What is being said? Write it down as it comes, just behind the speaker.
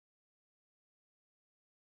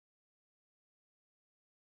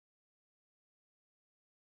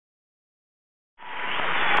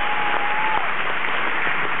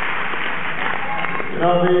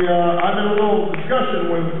I'm in a little discussion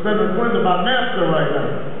with Senator Clinton about NAFTA right now.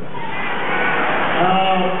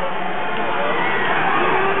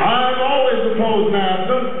 I've always opposed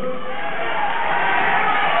NAFTA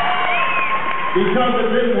because it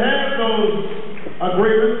didn't have those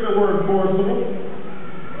agreements that were enforceable.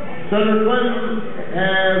 Senator Clinton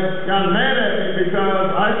has gotten mad at me because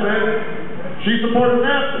I said she supported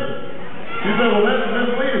NAFTA. She said, well, that's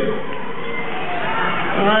misleading.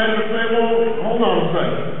 And I had to say, well, hold on a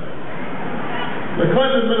second. The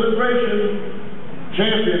Clinton administration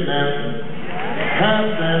championed NAFTA,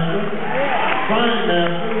 passed NAFTA, signed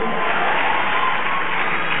NAFTA.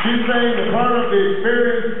 She's saying that part of the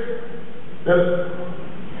experience that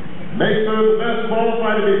makes her the best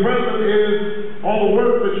qualified to be president is all the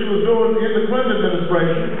work that she was doing in the Clinton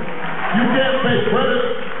administration. You can't take credit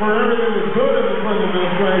for everything that's good in the Clinton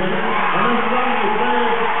administration, and then suddenly say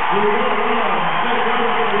you don't want to take credit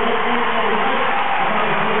for what people don't like about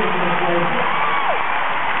the Clinton administration.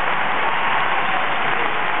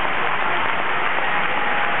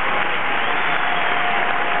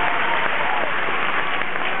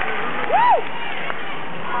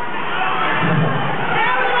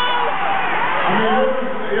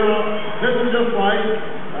 This is just like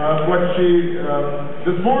what she,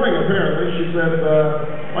 this morning apparently, she said,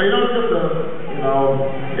 well, you know, it's just a,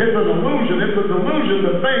 it's an illusion. It's a delusion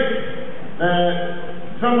to think that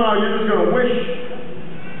somehow you're just going to wish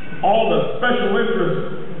all the special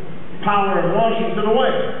interest power in Washington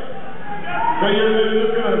away. That you're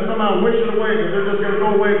just going to somehow wish it away, that they're just going to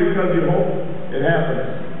go away because you hope it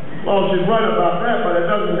happens. Well, she's right about that, but it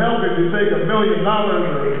doesn't help if you take $1 million or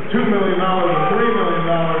 $2 million or $3 million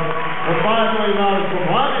or $5 million from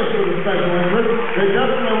lobbyists with a special interest. They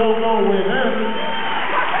definitely